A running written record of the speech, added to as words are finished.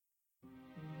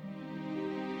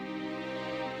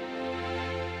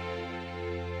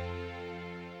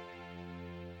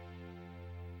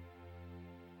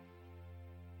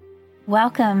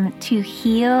Welcome to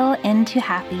Heal into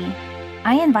Happy.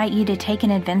 I invite you to take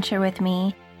an adventure with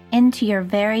me into your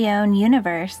very own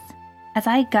universe as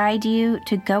I guide you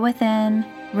to go within,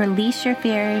 release your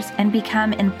fears, and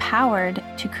become empowered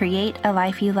to create a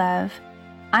life you love.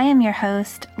 I am your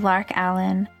host, Lark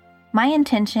Allen. My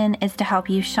intention is to help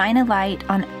you shine a light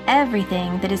on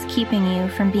everything that is keeping you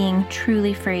from being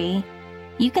truly free.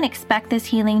 You can expect this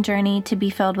healing journey to be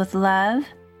filled with love,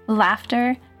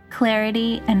 laughter,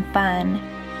 clarity, and fun.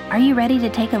 Are you ready to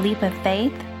take a leap of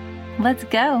faith? Let's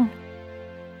go.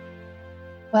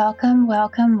 Welcome,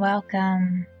 welcome,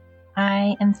 welcome.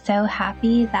 I am so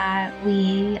happy that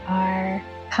we are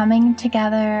coming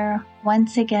together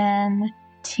once again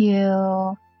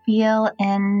to feel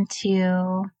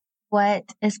into what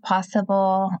is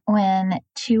possible when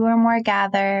two or more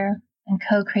gather and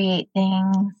co-create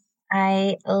things.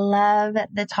 I love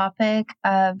the topic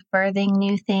of birthing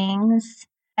new things,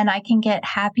 and I can get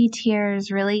happy tears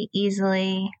really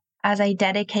easily as I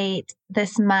dedicate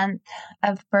this month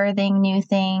of birthing new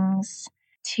things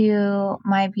to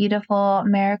my beautiful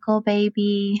miracle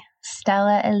baby,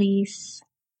 Stella Elise.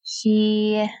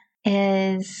 She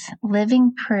is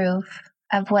living proof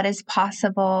of what is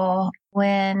possible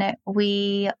when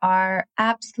we are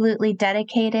absolutely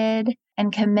dedicated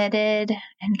and committed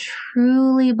and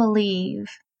truly believe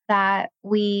that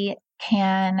we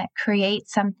can create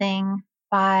something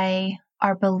by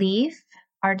our belief,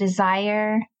 our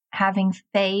desire, having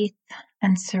faith,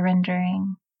 and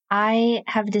surrendering. I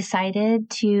have decided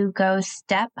to go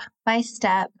step by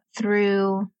step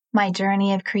through my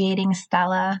journey of creating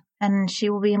Stella, and she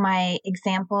will be my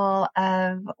example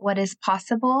of what is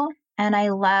possible. And I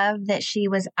love that she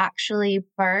was actually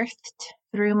birthed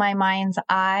through my mind's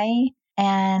eye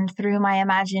and through my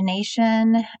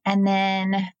imagination, and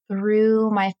then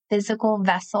through my physical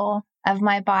vessel of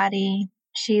my body.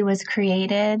 She was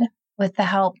created with the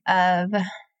help of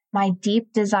my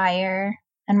deep desire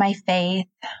and my faith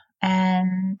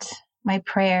and my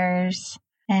prayers.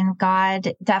 And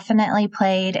God definitely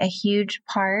played a huge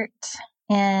part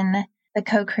in the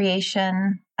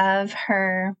co-creation of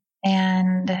her.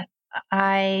 And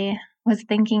I was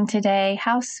thinking today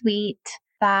how sweet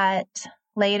that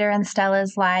later in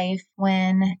Stella's life,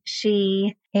 when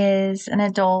she is an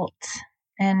adult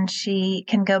and she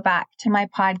can go back to my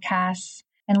podcasts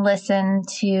and listen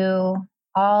to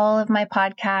all of my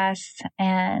podcasts,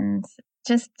 and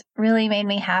just really made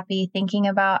me happy thinking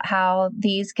about how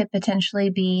these could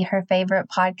potentially be her favorite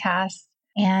podcasts.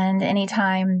 And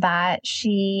anytime that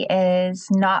she is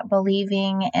not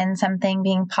believing in something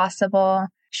being possible,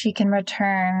 she can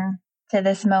return to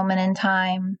this moment in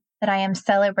time that I am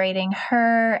celebrating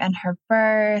her and her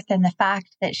birth and the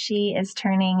fact that she is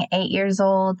turning 8 years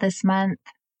old this month.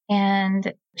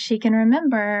 And she can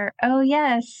remember, oh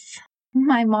yes,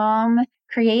 my mom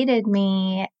created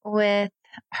me with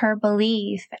her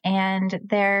belief, and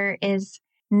there is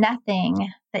nothing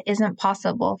that isn't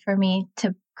possible for me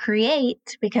to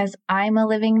create because I'm a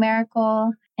living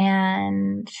miracle,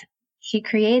 and she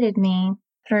created me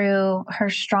through her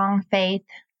strong faith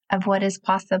of what is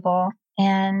possible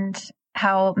and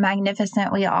how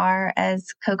magnificent we are as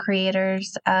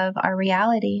co-creators of our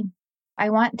reality. I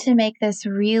want to make this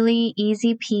really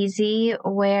easy peasy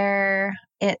where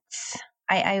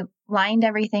I lined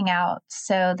everything out.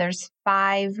 So there's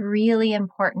 5 really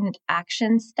important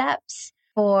action steps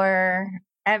for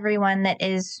everyone that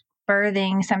is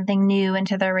birthing something new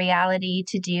into their reality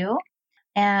to do.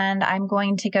 And I'm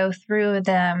going to go through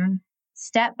them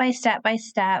step by step by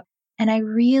step. And I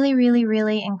really, really,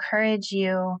 really encourage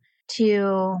you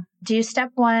to do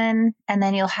step 1, and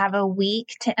then you'll have a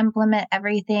week to implement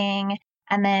everything.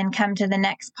 And then come to the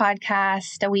next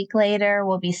podcast a week later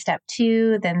will be step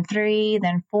 2, then 3,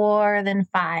 then 4, then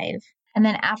 5. And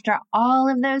then after all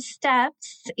of those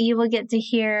steps, you will get to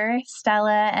hear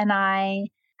Stella and I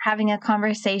having a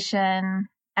conversation.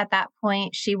 At that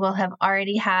point, she will have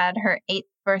already had her 8th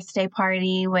birthday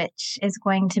party, which is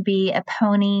going to be a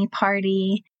pony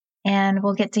party. And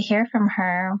we'll get to hear from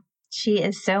her. She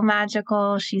is so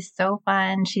magical. She's so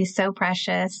fun. She's so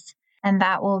precious. And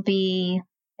that will be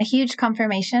a huge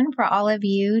confirmation for all of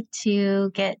you to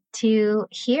get to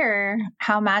hear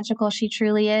how magical she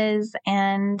truly is.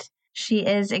 And she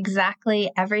is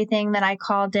exactly everything that I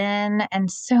called in,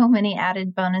 and so many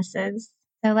added bonuses.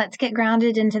 So let's get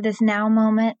grounded into this now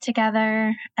moment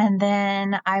together. And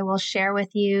then I will share with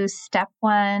you step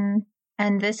 1.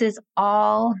 And this is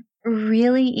all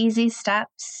really easy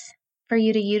steps for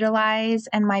you to utilize.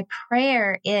 And my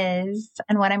prayer is,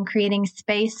 and what I'm creating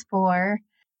space for,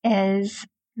 is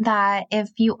that if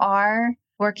you are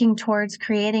working towards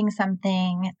creating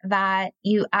something, that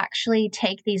you actually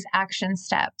take these action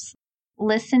steps.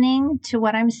 Listening to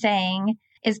what I'm saying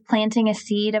is planting a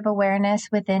seed of awareness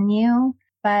within you,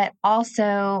 but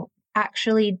also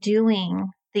actually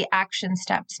doing the action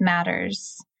steps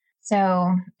matters.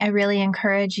 So I really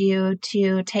encourage you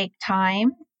to take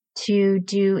time to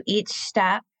do each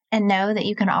step and know that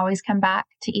you can always come back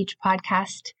to each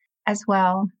podcast as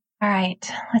well. All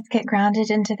right, let's get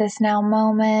grounded into this now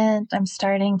moment. I'm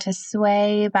starting to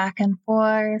sway back and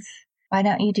forth. Why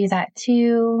don't you do that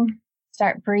too?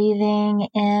 Start breathing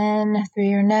in through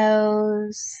your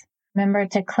nose. Remember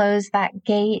to close that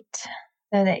gate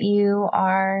so that you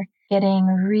are getting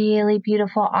really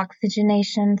beautiful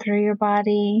oxygenation through your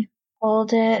body.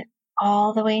 Hold it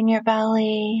all the way in your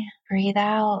belly. Breathe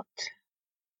out.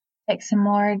 Take some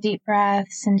more deep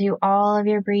breaths and do all of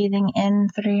your breathing in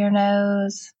through your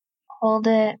nose. Hold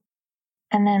it.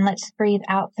 And then let's breathe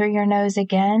out through your nose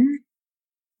again.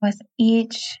 With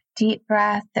each deep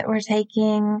breath that we're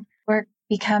taking, we're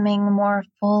becoming more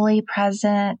fully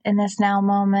present in this now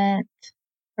moment.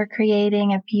 We're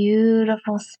creating a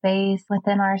beautiful space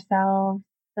within ourselves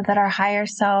so that our higher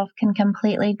self can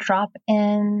completely drop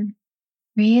in.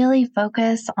 Really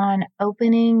focus on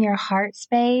opening your heart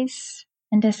space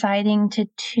and deciding to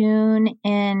tune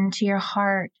in to your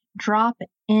heart. Drop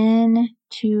in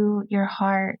to your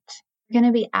heart. You're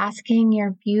going to be asking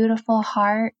your beautiful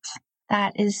heart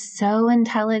that is so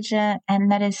intelligent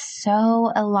and that is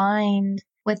so aligned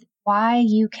with why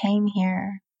you came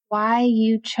here, why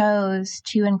you chose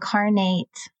to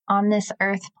incarnate on this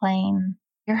earth plane.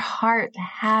 Your heart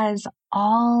has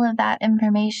all of that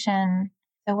information.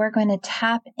 So we're going to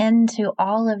tap into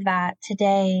all of that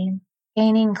today,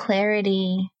 gaining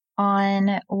clarity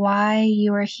on why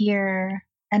you are here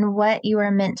and what you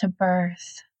are meant to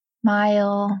birth.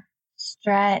 Smile,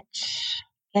 stretch,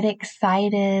 get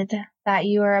excited that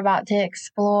you are about to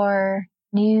explore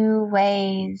new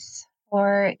ways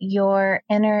for your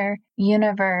inner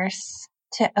universe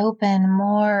to open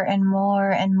more and more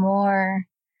and more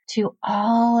to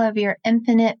all of your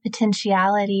infinite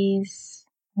potentialities.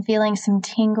 I'm feeling some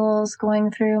tingles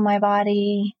going through my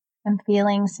body. I'm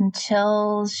feeling some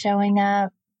chills showing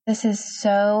up. This is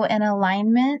so in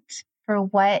alignment for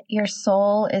what your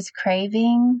soul is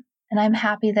craving. And I'm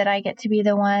happy that I get to be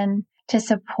the one to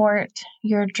support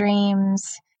your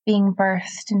dreams being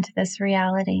birthed into this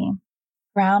reality.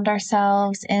 Ground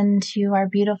ourselves into our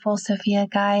beautiful Sophia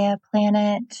Gaia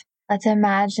planet. Let's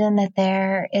imagine that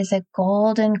there is a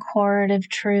golden cord of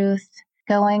truth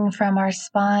going from our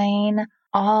spine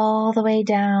all the way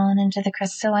down into the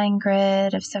crystalline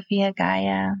grid of Sophia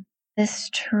Gaia. This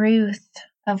truth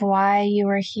of why you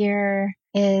are here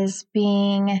is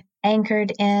being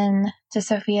anchored in to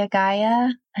Sophia Gaia,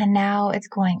 and now it's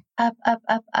going up, up,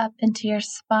 up, up into your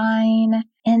spine,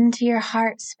 into your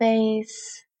heart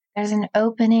space. There's an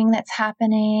opening that's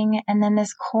happening, and then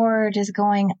this cord is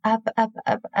going up, up,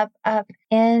 up, up, up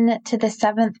into the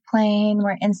seventh plane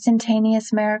where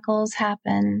instantaneous miracles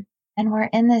happen. And we're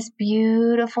in this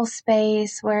beautiful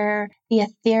space where the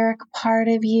etheric part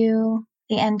of you,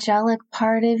 the angelic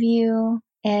part of you,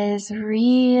 is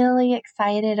really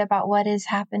excited about what is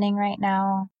happening right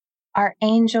now. Our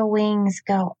angel wings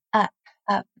go up,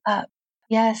 up, up.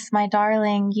 Yes, my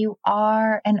darling, you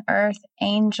are an earth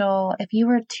angel. If you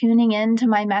were tuning into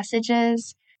my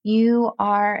messages, you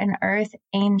are an earth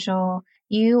angel.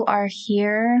 You are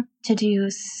here to do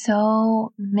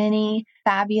so many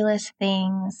fabulous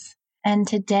things. And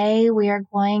today we are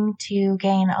going to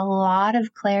gain a lot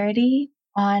of clarity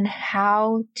on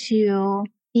how to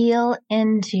feel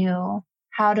into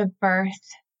how to birth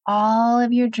all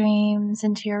of your dreams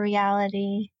into your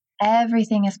reality.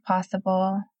 Everything is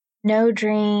possible. No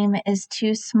dream is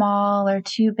too small or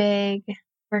too big.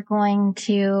 We're going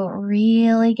to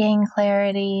really gain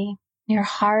clarity. Your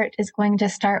heart is going to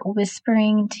start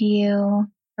whispering to you.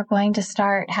 We're going to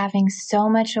start having so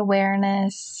much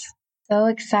awareness. So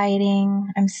exciting.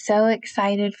 I'm so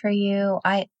excited for you.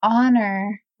 I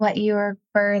honor what you are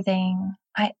birthing.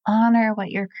 I honor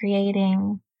what you're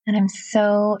creating. And I'm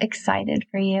so excited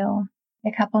for you.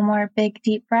 A couple more big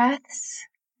deep breaths.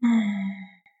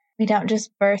 We don't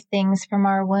just birth things from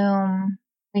our womb.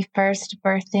 We first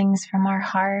birth things from our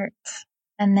heart.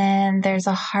 And then there's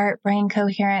a heart-brain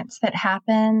coherence that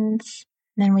happens.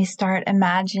 And then we start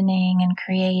imagining and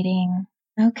creating.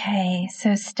 Okay,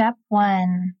 so step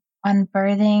 1 on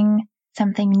birthing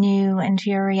something new into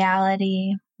your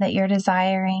reality that you're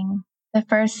desiring. The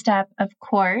first step, of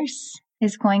course,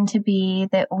 is going to be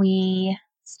that we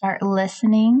start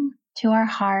listening to our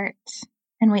heart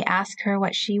and we ask her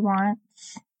what she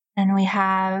wants. And we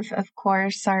have, of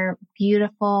course, our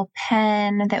beautiful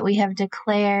pen that we have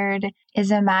declared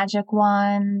is a magic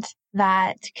wand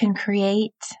that can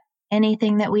create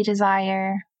anything that we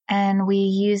desire. And we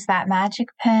use that magic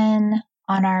pen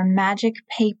on our magic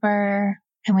paper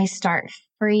and we start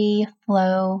free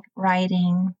flow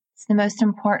writing. It's the most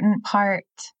important part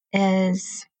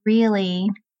is really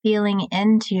feeling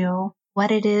into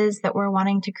what it is that we're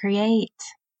wanting to create.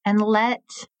 And let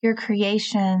your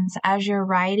creations as you're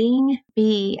writing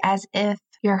be as if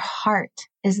your heart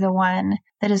is the one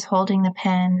that is holding the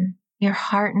pen. Your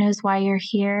heart knows why you're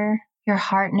here. Your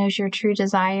heart knows your true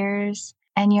desires.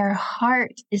 And your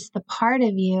heart is the part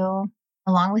of you,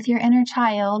 along with your inner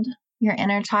child. Your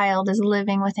inner child is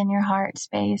living within your heart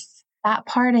space. That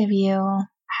part of you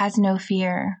has no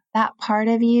fear. That part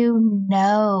of you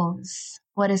knows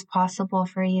what is possible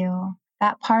for you.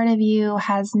 That part of you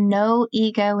has no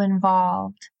ego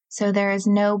involved. So there is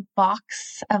no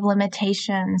box of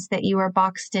limitations that you are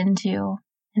boxed into.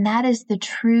 And that is the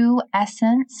true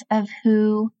essence of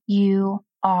who you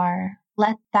are.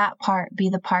 Let that part be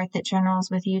the part that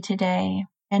journals with you today.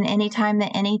 And anytime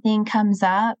that anything comes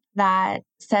up that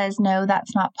says, no,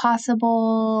 that's not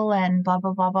possible, and blah,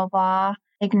 blah, blah, blah, blah,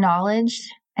 acknowledge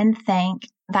and thank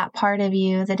that part of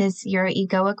you that is your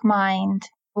egoic mind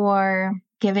for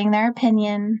giving their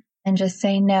opinion, and just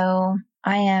say, no,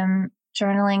 I am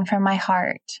journaling from my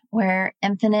heart where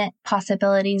infinite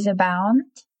possibilities abound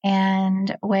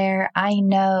and where I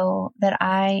know that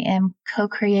I am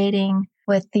co-creating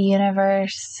with the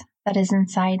universe that is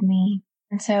inside me.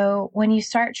 And so when you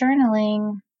start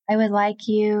journaling, I would like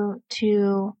you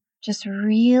to just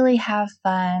really have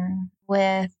fun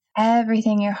with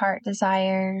everything your heart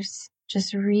desires,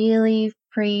 just really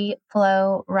free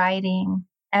flow writing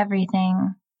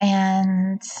everything.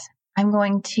 And I'm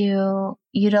going to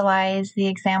utilize the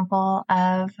example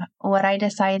of what I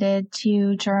decided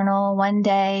to journal one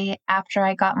day after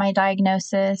I got my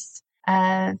diagnosis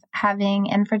of having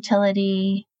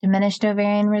infertility, diminished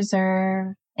ovarian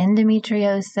reserve,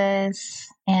 endometriosis,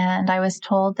 and I was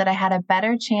told that I had a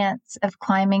better chance of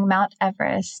climbing Mount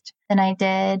Everest than I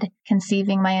did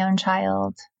conceiving my own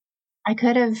child. I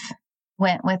could have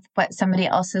went with what somebody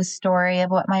else's story of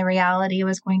what my reality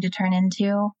was going to turn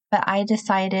into, but I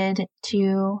decided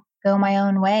to go my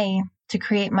own way, to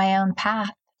create my own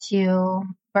path, to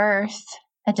birth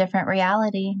a different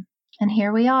reality. And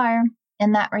here we are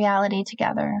in that reality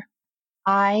together.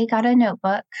 I got a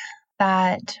notebook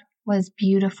that was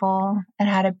beautiful. It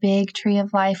had a big tree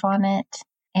of life on it.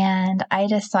 And I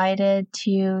decided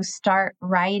to start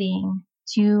writing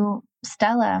to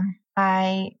Stella.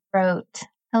 I wrote,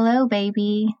 "Hello,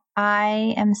 baby.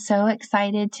 I am so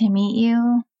excited to meet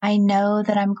you. I know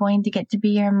that I'm going to get to be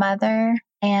your mother."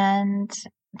 And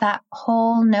that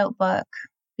whole notebook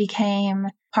became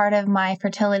part of my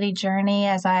fertility journey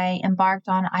as I embarked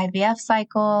on IVF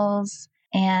cycles.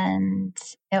 And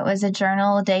it was a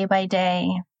journal day by day.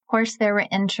 Of course, there were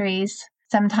entries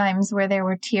sometimes where there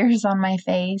were tears on my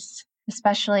face,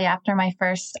 especially after my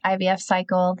first IVF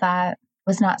cycle that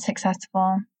was not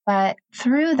successful. But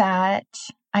through that,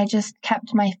 I just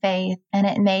kept my faith, and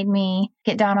it made me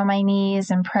get down on my knees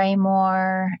and pray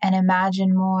more and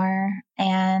imagine more.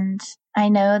 And I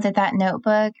know that that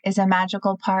notebook is a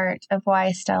magical part of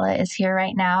why Stella is here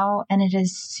right now. And it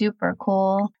is super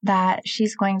cool that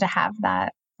she's going to have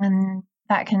that, and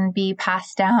that can be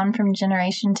passed down from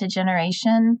generation to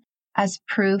generation as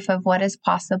proof of what is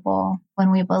possible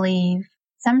when we believe.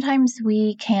 Sometimes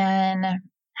we can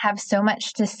have so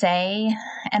much to say,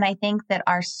 and I think that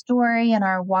our story and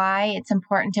our why, it's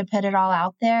important to put it all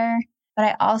out there. But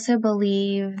I also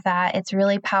believe that it's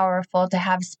really powerful to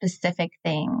have specific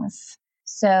things.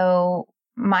 So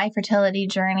my fertility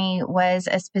journey was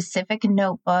a specific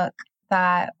notebook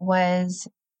that was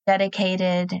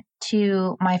dedicated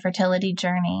to my fertility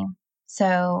journey.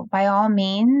 So by all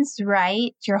means,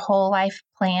 write your whole life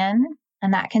plan,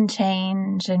 and that can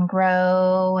change and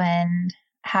grow and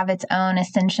have its own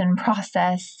ascension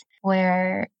process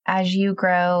where as you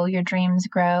grow, your dreams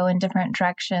grow in different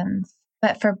directions.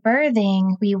 But for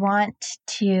birthing, we want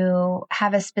to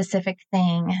have a specific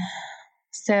thing.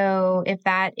 So if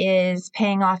that is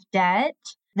paying off debt,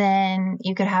 then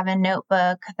you could have a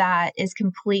notebook that is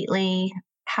completely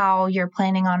how you're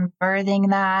planning on birthing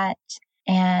that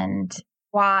and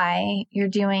why you're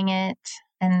doing it.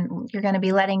 And you're going to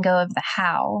be letting go of the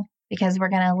how, because we're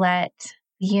going to let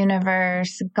the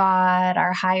universe, God,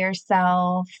 our higher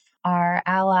self, our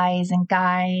allies and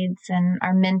guides, and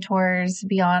our mentors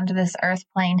beyond this earth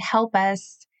plane help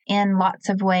us in lots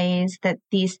of ways that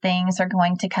these things are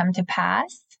going to come to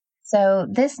pass. So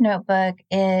this notebook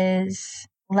is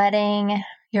letting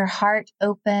your heart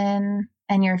open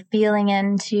and you're feeling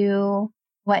into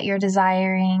what you're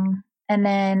desiring. And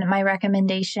then my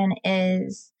recommendation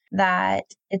is that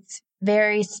it's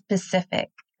very specific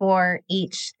for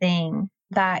each thing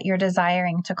that you're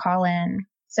desiring to call in.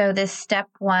 So this step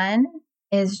 1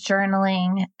 is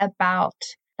journaling about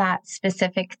that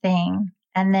specific thing.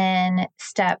 And then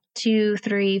step 2,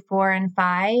 3, 4, and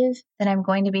 5 that I'm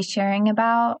going to be sharing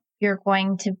about, you're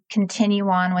going to continue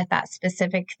on with that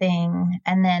specific thing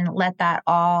and then let that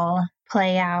all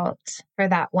play out for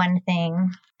that one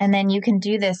thing. And then you can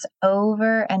do this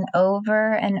over and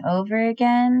over and over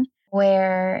again,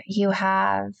 where you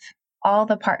have all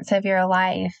the parts of your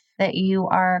life that you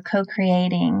are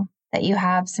co-creating, that you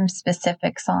have some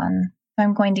specifics on.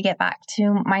 I'm going to get back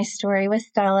to my story with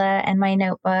Stella and my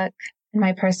notebook and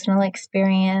my personal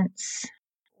experience.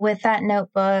 With that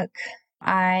notebook,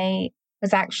 I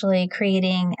was actually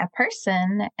creating a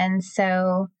person. And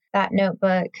so that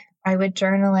notebook, I would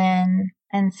journal in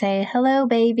and say, "Hello,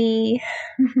 baby."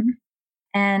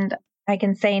 And I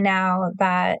can say now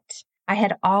that I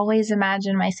had always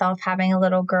imagined myself having a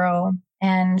little girl.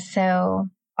 And so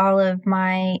all of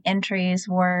my entries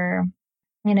were,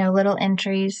 little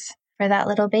entries for that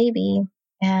little baby.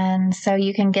 And so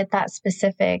you can get that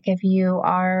specific if you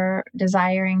are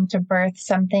desiring to birth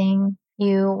something.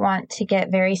 You want to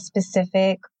get very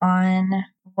specific on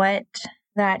what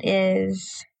that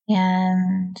is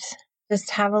and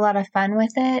just have a lot of fun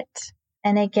with it.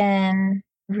 And again,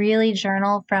 really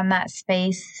journal from that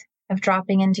space of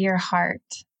dropping into your heart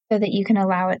so that you can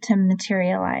allow it to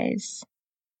materialize.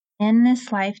 In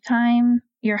this lifetime,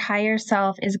 your higher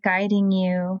self is guiding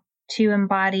you to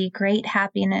embody great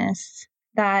happiness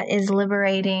that is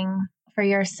liberating for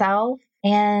yourself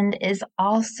and is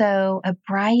also a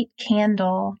bright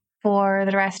candle for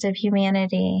the rest of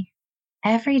humanity.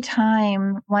 Every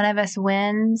time one of us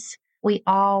wins, we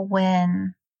all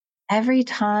win. Every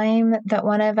time that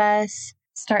one of us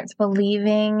starts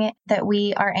believing that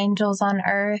we are angels on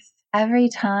earth, every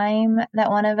time that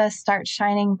one of us starts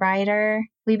shining brighter,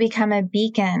 we become a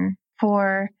beacon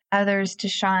for others to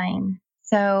shine.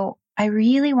 So I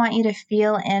really want you to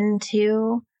feel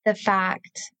into the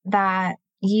fact that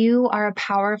you are a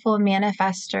powerful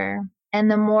manifester. And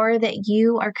the more that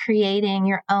you are creating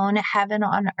your own heaven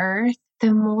on earth,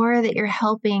 the more that you're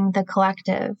helping the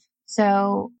collective.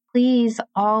 So please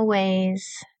always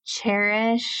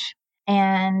cherish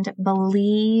and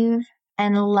believe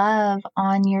and love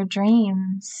on your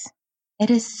dreams. It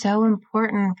is so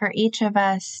important for each of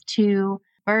us to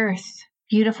birth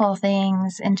beautiful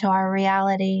things into our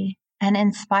reality and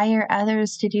inspire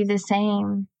others to do the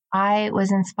same. I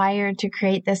was inspired to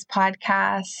create this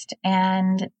podcast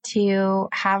and to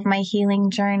have my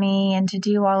healing journey and to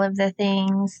do all of the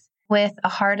things with a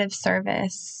heart of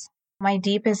service. My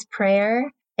deepest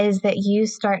prayer is that you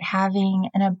start having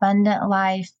an abundant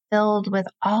life filled with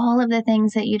all of the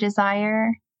things that you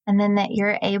desire, and then that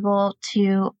you're able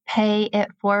to pay it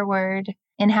forward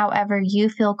in however you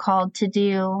feel called to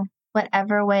do,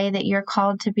 whatever way that you're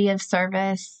called to be of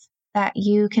service, that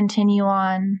you continue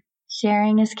on.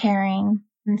 Sharing is caring.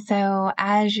 And so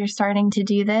as you're starting to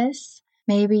do this,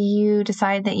 maybe you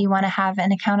decide that you want to have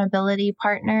an accountability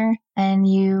partner and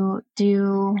you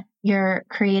do your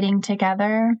creating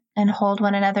together and hold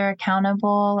one another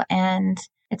accountable. And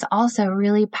it's also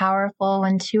really powerful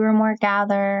when 2 or more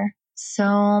gather,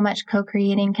 so much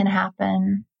co-creating can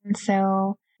happen. And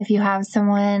so if you have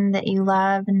someone that you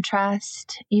love and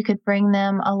trust, you could bring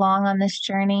them along on this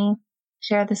journey,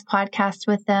 share this podcast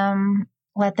with them,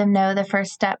 let them know the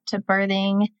first step to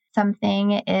birthing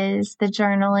something is the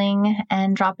journaling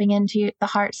and dropping into the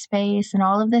heart space and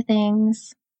all of the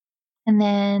things. And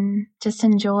then just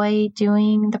enjoy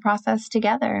doing the process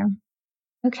together.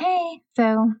 Okay,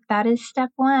 so that is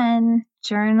step 1,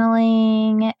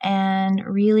 journaling and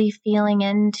really feeling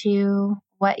into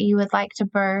what you would like to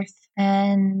birth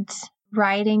and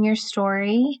writing your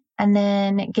story, and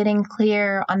then getting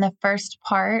clear on the first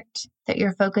part that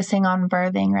you're focusing on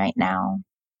birthing right now.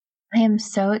 I am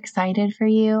so excited for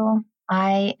you.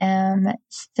 I am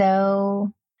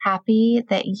so happy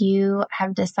that you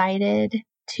have decided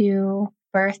to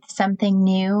birth something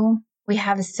new. We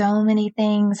have so many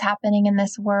things happening in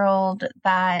this world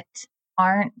that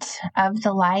aren't of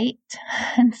the light.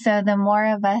 And so the more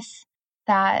of us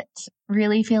that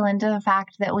really feel into the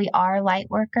fact that we are light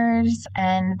workers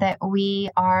and that we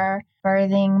are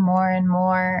birthing more and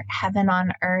more heaven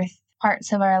on earth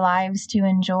parts of our lives to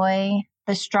enjoy,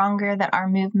 the stronger that our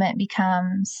movement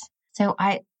becomes. So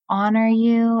I honor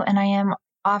you, and I am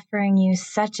offering you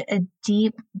such a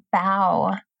deep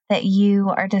bow that you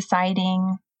are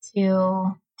deciding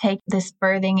to take this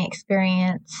birthing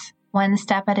experience one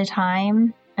step at a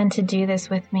time and to do this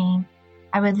with me.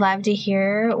 I would love to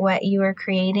hear what you are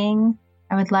creating.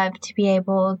 I would love to be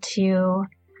able to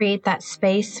create that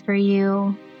space for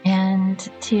you and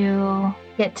to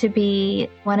get to be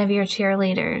one of your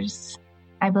cheerleaders.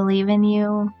 I believe in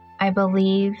you. I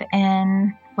believe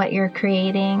in what you're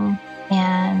creating,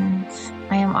 and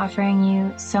I am offering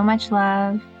you so much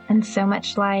love and so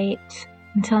much light.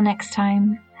 Until next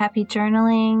time, happy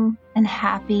journaling and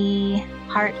happy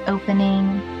heart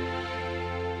opening.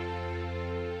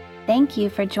 Thank you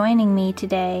for joining me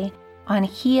today on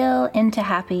Heal into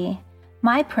Happy.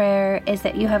 My prayer is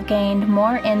that you have gained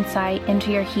more insight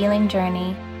into your healing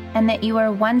journey and that you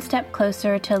are one step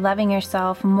closer to loving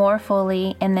yourself more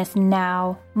fully in this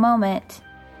now moment.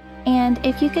 And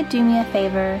if you could do me a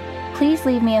favor, please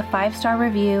leave me a 5-star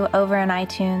review over on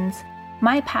iTunes.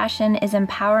 My passion is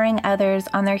empowering others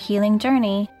on their healing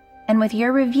journey, and with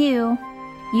your review,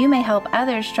 you may help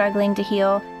others struggling to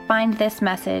heal find this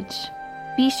message.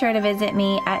 Be sure to visit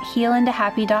me at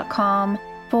healintohappy.com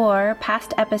for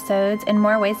past episodes and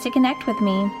more ways to connect with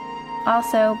me.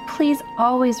 Also, please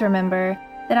always remember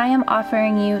that I am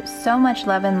offering you so much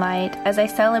love and light as I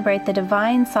celebrate the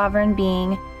divine sovereign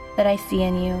being that I see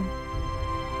in you.